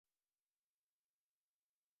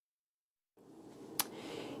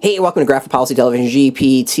Hey, welcome to Graphic Policy Television,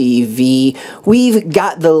 GPTV. We've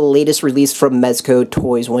got the latest release from Mezco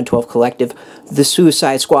Toys 112 Collective, the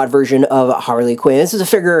Suicide Squad version of Harley Quinn. This is a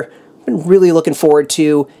figure I've been really looking forward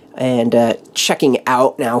to and checking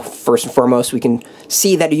out. Now, first and foremost, we can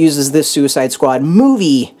see that it uses this Suicide Squad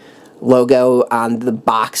movie logo on the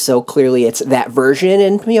box, so clearly it's that version,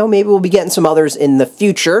 and maybe we'll be getting some others in the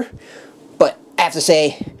future. But I have to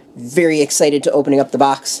say, very excited to opening up the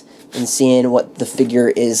box and seeing what the figure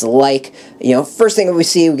is like. First thing that we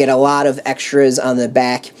see, we get a lot of extras on the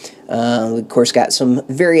back. We, of course, got some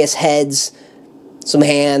various heads, some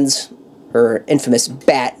hands, her infamous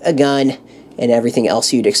bat, a gun, and everything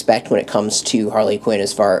else you'd expect when it comes to Harley Quinn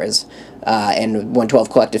as far as, and 112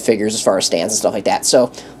 collective figures as far as stands and stuff like that. So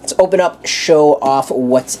let's open up, show off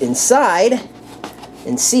what's inside,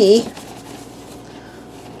 and see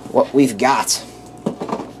what we've got.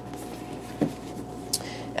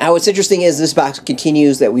 Now, what's interesting is this box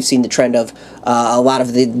continues that we've seen the trend of a lot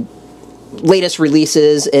of the latest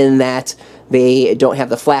releases in that they don't have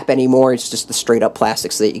the flap anymore. It's just the straight up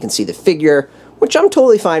plastic so that you can see the figure, which I'm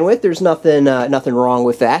totally fine with. There's nothing nothing wrong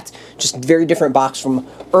with that. Just very different box from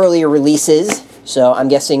earlier releases. So I'm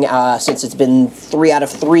guessing since it's been 3 out of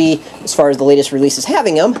 3 as far as the latest releases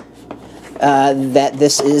having them, that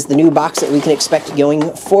this is the new box that we can expect going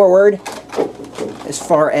forward as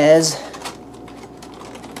far as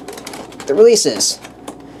the releases.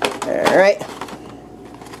 Alright,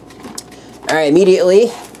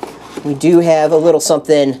 immediately we do have a little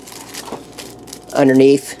something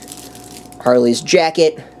underneath Harley's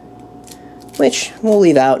jacket, which we'll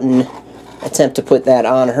leave out and attempt to put that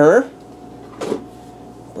on her.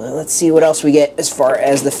 But let's see what else we get as far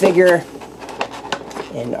as the figure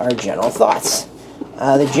and our general thoughts.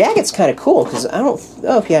 The jacket's kind of cool because I don't...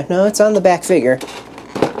 Oh, yeah, no, it's on the back figure.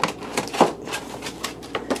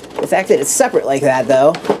 The fact that it's separate like that,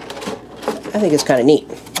 though, I think it's kind of neat.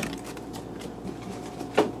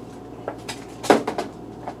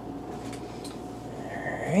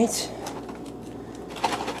 Alright.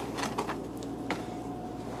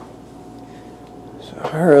 So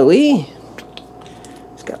Harley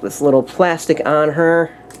has got this little plastic on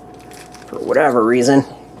her for whatever reason.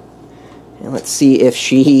 And let's see if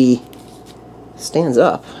she stands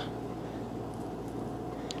up.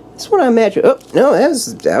 That's what I imagine. Oh, no,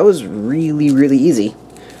 that was really, really easy.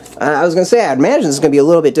 I was going to say, I'd imagine this is going to be a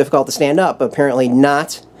little bit difficult to stand up, but apparently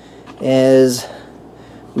not, as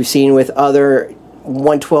we've seen with other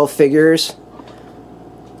 112 figures.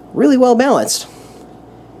 Really well balanced.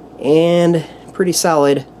 And pretty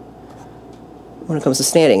solid when it comes to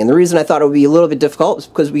standing. And the reason I thought it would be a little bit difficult is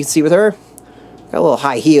because we can see with her, got a little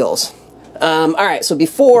high heels. Alright, so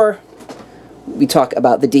before we talk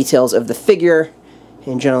about the details of the figure,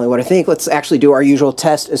 and generally what I think, let's actually do our usual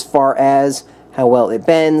test as far as how well it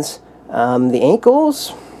bends. The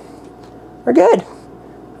ankles are good.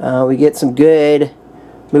 We get some good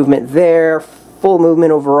movement there, full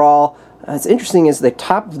movement overall. What's interesting is the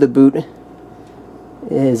top of the boot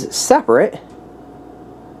is separate,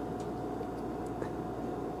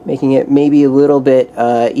 making it maybe a little bit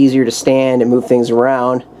easier to stand and move things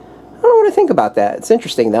around. I don't know what to think about that. It's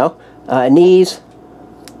interesting though. Knees,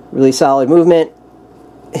 really solid movement.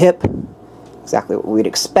 Hip, exactly what we'd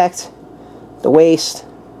expect. The waist,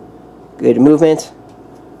 good movement.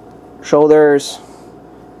 Shoulders,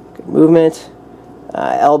 good movement.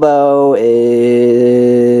 Elbow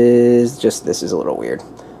is just, this is a little weird.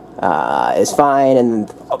 Is fine, and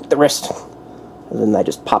the wrist, and then I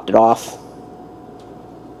just popped it off.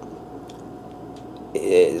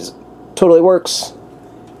 Is totally works.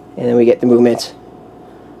 And then we get the movement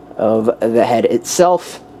of the head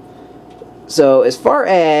itself. So as far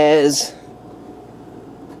as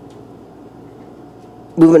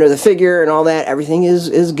movement of the figure and all that, everything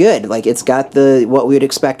is good. Like, it's got the what we would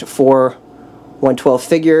expect for 112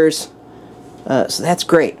 figures. So that's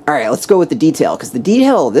great. Alright, let's go with the detail, because the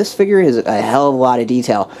detail of this figure is a hell of a lot of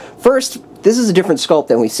detail. First, this is a different sculpt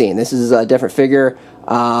than we've seen. This is a different figure.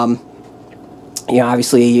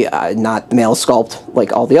 Obviously not the male sculpt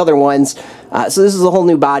like all the other ones. So this is a whole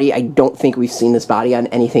new body. I don't think we've seen this body on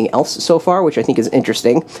anything else so far, which I think is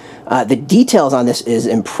interesting. The details on this is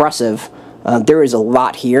impressive. There is a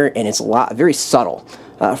lot here, and it's very subtle.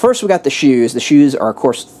 First, we got the shoes. The shoes are, of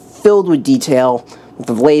course, filled with detail.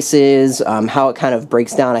 The laces, how it kind of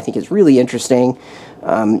breaks down, I think is really interesting.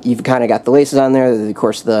 You've kind of got the laces on there, of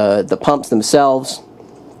course, the pumps themselves.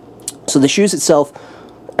 So the shoes itself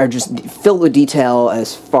are just filled with detail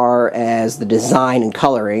as far as the design and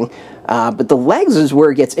coloring. But the legs is where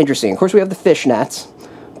it gets interesting. Of course, we have the fishnets,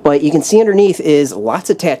 but you can see underneath is lots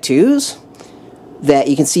of tattoos that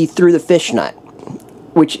you can see through the fishnet.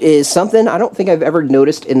 which is something I don't think I've ever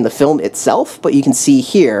noticed in the film itself, but you can see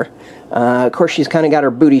here. Of course, she's kind of got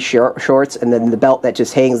her booty shorts, and then the belt that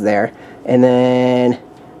just hangs there. And then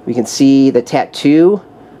we can see the tattoo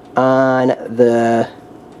on the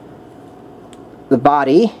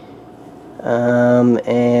body. And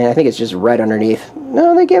I think it's just red underneath.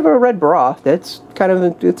 No, they gave her a red bra. That's kind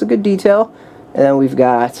of it's a good detail. And then we've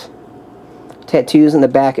got tattoos in the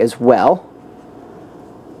back as well.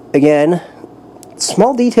 Again,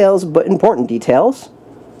 small details, but important details.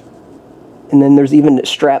 And then there's even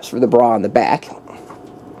straps for the bra on the back.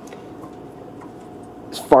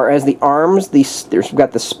 As far as the arms, we've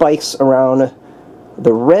got the spikes around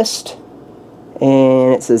the wrist.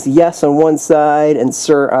 And it says yes on one side and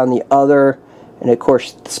sir on the other. And of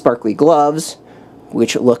course, the sparkly gloves,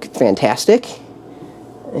 which look fantastic.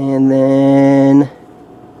 And then,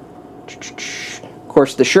 of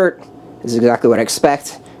course, the shirt is exactly what I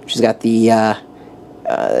expect. She's got the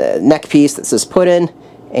neck piece that says put in.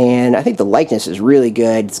 And I think the likeness is really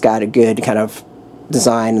good. It's got a good kind of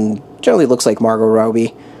design and generally looks like Margot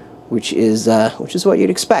Robbie, which is what you'd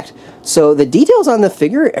expect. So the details on the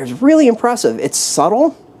figure is really impressive. It's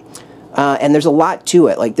subtle, and there's a lot to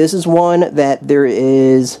it. Like, this is one that there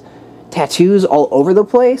is tattoos all over the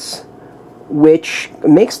place, which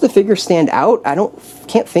makes the figure stand out.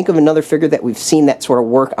 Can't think of another figure that we've seen that sort of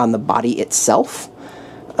work on the body itself.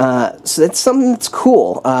 So that's something that's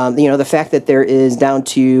cool. You know, the fact that there is down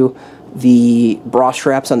to the bra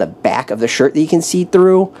straps on the back of the shirt that you can see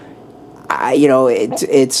through. You know,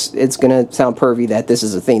 it's gonna sound pervy that this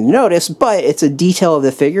is a thing to notice, but it's a detail of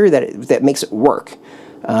the figure that makes it work.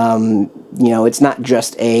 You know, it's not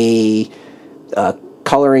just a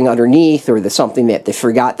coloring underneath or something that they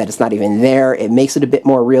forgot that it's not even there. It makes it a bit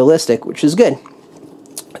more realistic, which is good.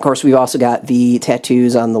 Of course, we've also got the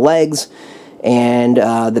tattoos on the legs and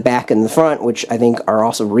the back and the front, which I think are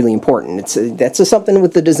also really important. That's just something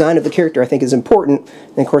with the design of the character I think is important.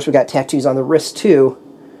 And of course, we got tattoos on the wrist too,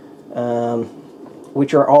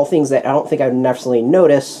 which are all things that I don't think I would necessarily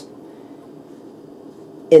notice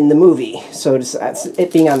in the movie. So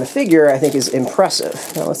it being on the figure, I think, is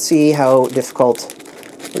impressive. Now let's see how difficult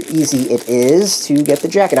or easy it is to get the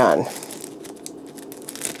jacket on.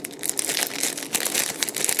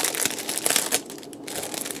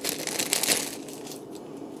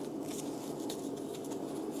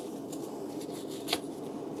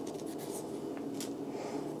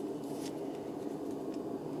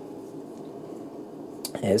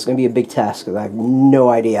 It's going to be a big test because I have no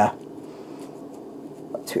idea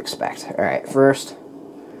what to expect. Alright, first,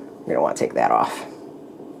 you're going to want to take that off.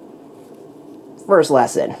 First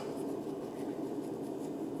lesson.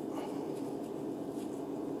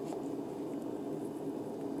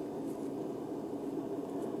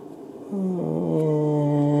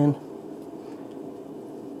 And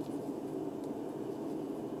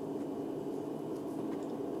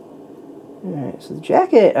alright, so the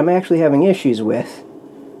jacket I'm actually having issues with.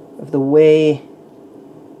 Of the way,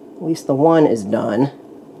 at least the one is done.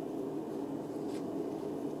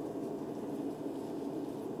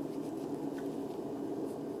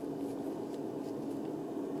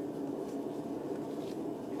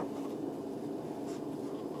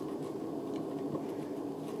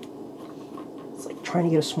 It's like trying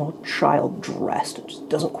to get a small child dressed. It just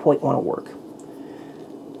doesn't quite want to work.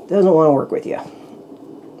 It doesn't want to work with you.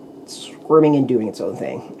 Squirming and doing its own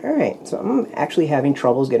thing. Alright, so I'm actually having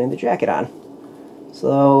troubles getting the jacket on.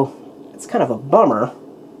 So, it's kind of a bummer.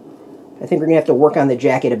 I think we're going to have to work on the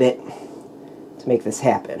jacket a bit to make this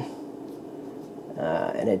happen.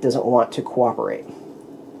 And it doesn't want to cooperate.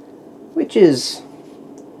 Which is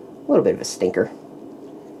a little bit of a stinker.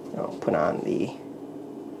 I'll put on the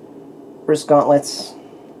wrist gauntlets,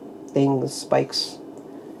 things, spikes.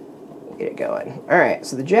 Get it going. Alright,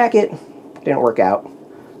 so the jacket didn't work out.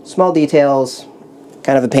 Small details,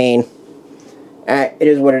 kind of a pain. Alright, it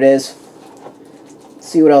is what it is. Let's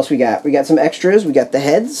see what else we got. We got some extras. We got the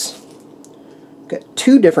heads. Got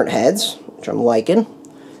two different heads, which I'm liking.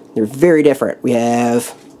 They're very different. We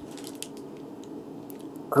have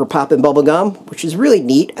her poppin' bubblegum, which is really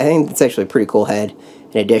neat. I think it's actually a pretty cool head.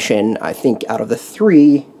 In addition, I think out of the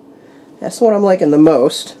three, that's the one I'm liking the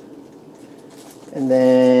most. And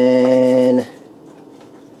then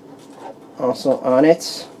also on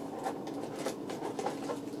it,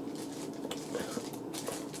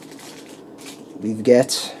 we've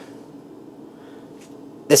got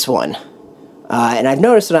this one. And I've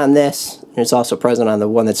noticed it on this, and it's also present on the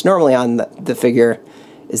one that's normally on the figure,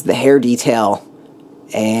 is the hair detail.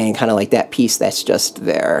 And kind of like that piece that's just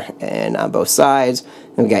there. And on both sides.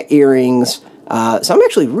 And we got earrings. So I'm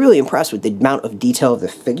actually really impressed with the amount of detail of the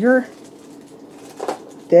figure.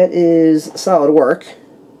 that is solid work.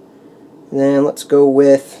 And then let's go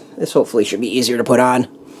with, this hopefully should be easier to put on.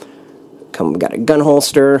 We got a gun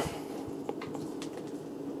holster.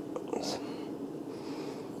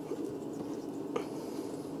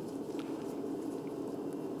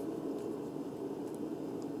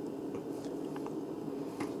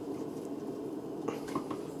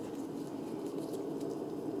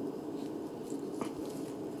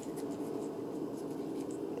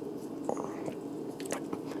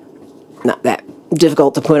 Not that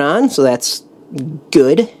difficult to put on, so that's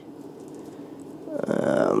good.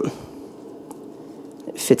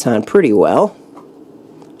 It fits on pretty well.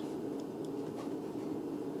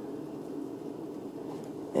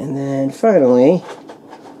 And then finally,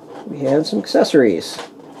 we have some accessories.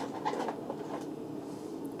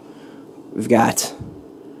 We've got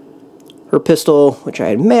her pistol, which I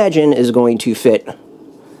imagine is going to fit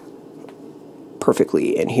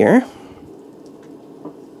perfectly in here.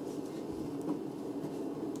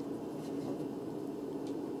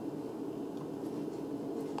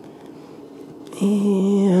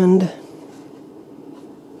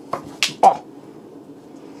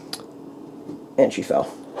 And she fell.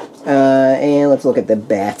 And let's look at the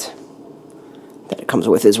bat that it comes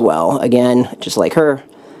with as well. Again, just like her,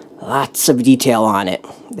 lots of detail on it.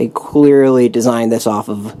 They clearly designed this off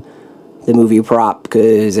of the movie prop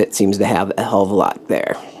because it seems to have a hell of a lot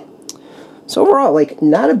there. So overall, like,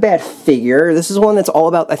 not a bad figure. This is one that's all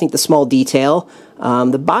about, I think, the small detail.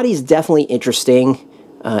 The body's definitely interesting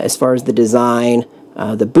as far as the design.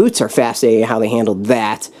 The boots are fascinating, how they handled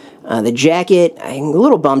that. The jacket, I'm a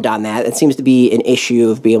little bummed on that. It seems to be an issue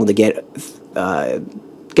of being able to get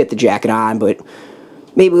the jacket on, but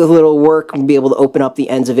maybe with a little work, we'll be able to open up the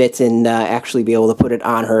ends of it and actually be able to put it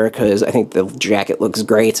on her, because I think the jacket looks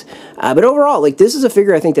great. But overall, like, this is a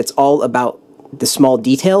figure I think that's all about the small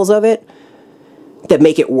details of it that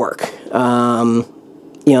make it work.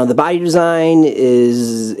 You know, the body design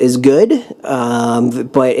is good,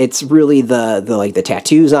 but it's really the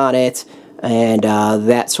tattoos on it and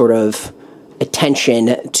that sort of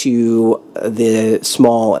attention to the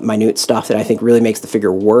small, minute stuff that I think really makes the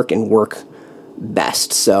figure work and work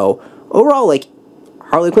best. So overall, like,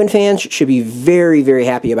 Harley Quinn fans should be very, very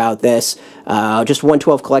happy about this. Just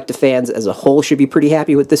 112 Collective fans as a whole should be pretty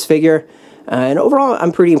happy with this figure. And overall,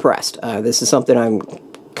 I'm pretty impressed. This is something I'm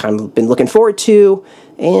kind of been looking forward to,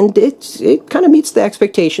 and it kind of meets the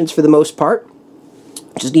expectations for the most part.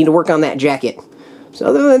 Just need to work on that jacket. So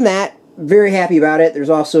other than that, very happy about it. There's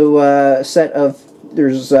also a set of,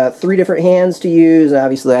 there's 3 different hands to use.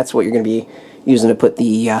 Obviously, that's what you're going to be using to put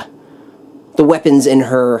the weapons in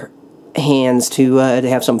her hands to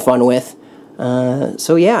have some fun with.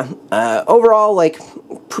 So yeah, overall, like,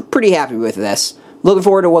 pretty happy with this. Looking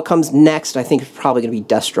forward to what comes next. I think it's probably going to be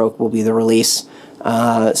Deathstroke will be the release.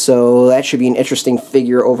 So that should be an interesting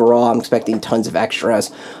figure overall. I'm expecting tons of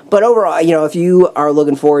extras. But overall, you know, if you are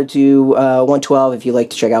looking forward to 112, if you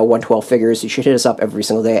like to check out 112 figures, you should hit us up every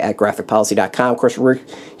single day at graphicpolicy.com. Of course, we're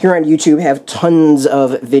here on YouTube, have tons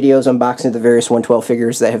of videos unboxing the various 112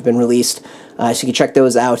 figures that have been released. So you can check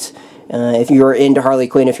those out. If you're into Harley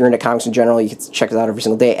Quinn, if you're into comics in general, you can check us out every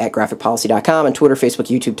single day at graphicpolicy.com, on Twitter, Facebook,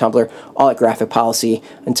 YouTube, Tumblr, all at Graphic Policy.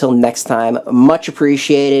 Until next time, much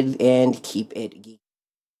appreciated, and keep it geeky.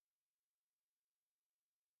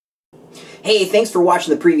 Hey, thanks for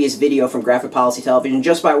watching the previous video from Graphic Policy Television.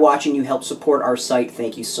 Just by watching, you help support our site.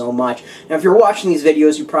 Thank you so much. Now, if you're watching these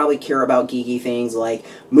videos, you probably care about geeky things like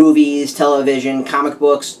movies, television, comic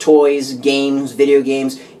books, toys, games, video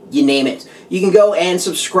games, you name it. You can go and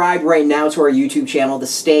subscribe right now to our YouTube channel to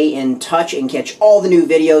stay in touch and catch all the new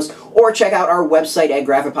videos, or check out our website at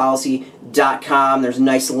graphicpolicy.com. There's a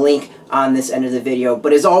nice link on this end of the video.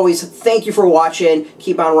 But as always, thank you for watching.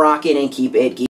 Keep on rocking and keep it geeky.